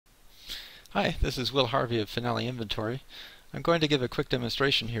Hi, this is Will Harvey of Finale Inventory. I'm going to give a quick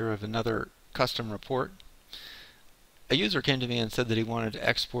demonstration here of another custom report. A user came to me and said that he wanted to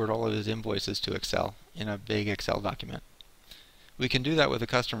export all of his invoices to Excel in a big Excel document. We can do that with a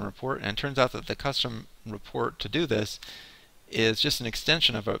custom report, and it turns out that the custom report to do this is just an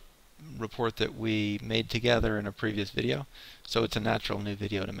extension of a report that we made together in a previous video, so it's a natural new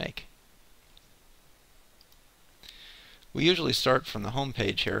video to make. We usually start from the home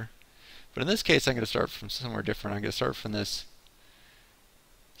page here. But in this case, I'm going to start from somewhere different. I'm going to start from this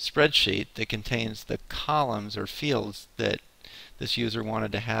spreadsheet that contains the columns or fields that this user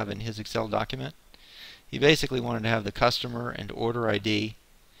wanted to have in his Excel document. He basically wanted to have the customer and order ID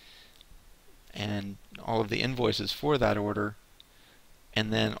and all of the invoices for that order,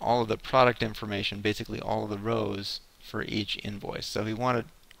 and then all of the product information, basically all of the rows for each invoice. So he wanted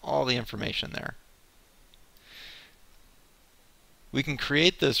all the information there. We can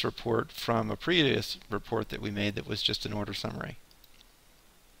create this report from a previous report that we made that was just an order summary.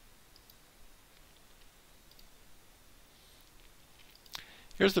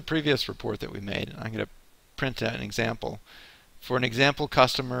 Here's the previous report that we made. I'm going to print out an example. For an example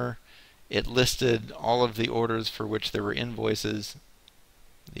customer, it listed all of the orders for which there were invoices,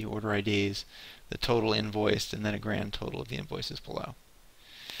 the order IDs, the total invoiced, and then a grand total of the invoices below.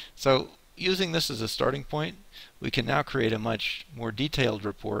 So using this as a starting point, we can now create a much more detailed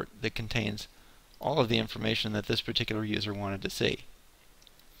report that contains all of the information that this particular user wanted to see.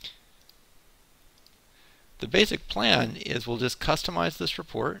 The basic plan is we'll just customize this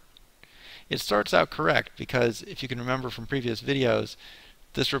report. It starts out correct because, if you can remember from previous videos,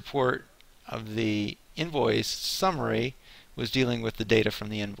 this report of the invoice summary was dealing with the data from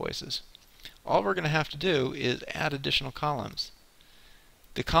the invoices. All we're going to have to do is add additional columns.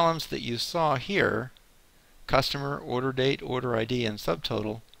 The columns that you saw here, customer, order date, order ID, and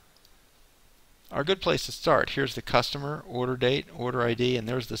subtotal, are a good place to start. Here's the customer, order date, order ID, and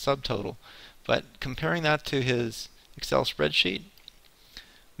there's the subtotal. But comparing that to his Excel spreadsheet,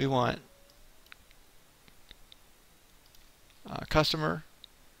 we want customer,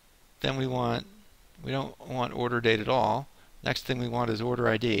 then we don't want order date at all. Next thing we want is order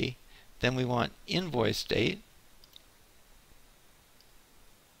ID. Then we want invoice date.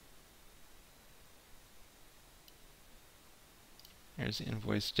 There's the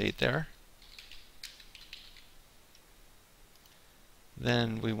invoice date there.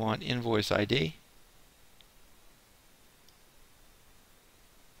 Then we want invoice ID.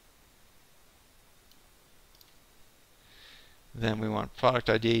 Then we want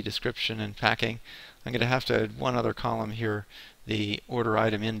product ID, description, and packing. I'm going to have to add one other column here, the order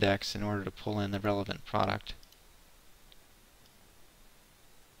item index, in order to pull in the relevant product.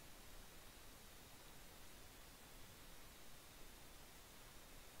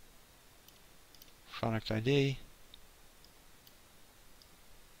 Product ID.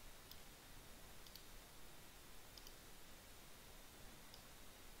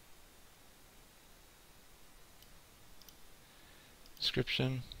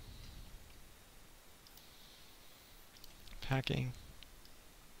 Description. Packing.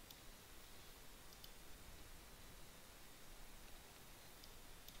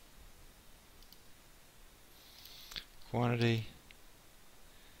 Quantity.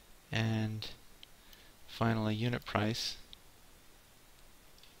 And finally, unit price.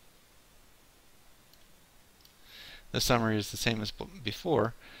 The summary is the same as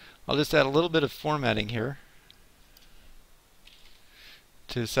before. I'll just add a little bit of formatting here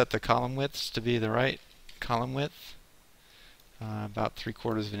to set the column widths to be the right column width, about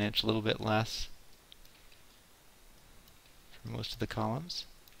 3/4 of an inch, a little bit less for most of the columns.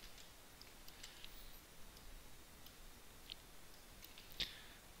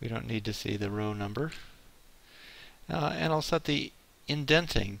 We don't need to see the row number. And I'll set the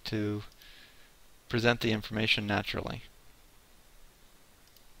indenting to present the information naturally.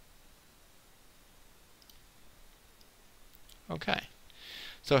 Okay.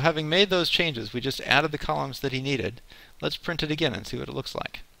 So having made those changes, we just added the columns that he needed. Let's print it again and see what it looks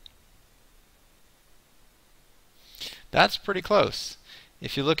like. That's pretty close.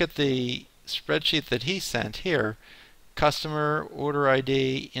 If you look at the spreadsheet that he sent here, customer, order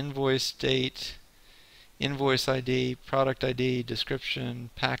ID, invoice date, invoice ID, product ID,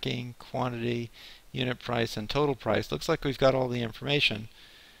 description, packing, quantity, unit price, and total price. Looks like we've got all the information.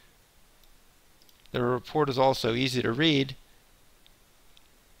 The report is also easy to read,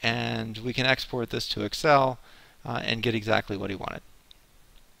 and we can export this to Excel and get exactly what he wanted.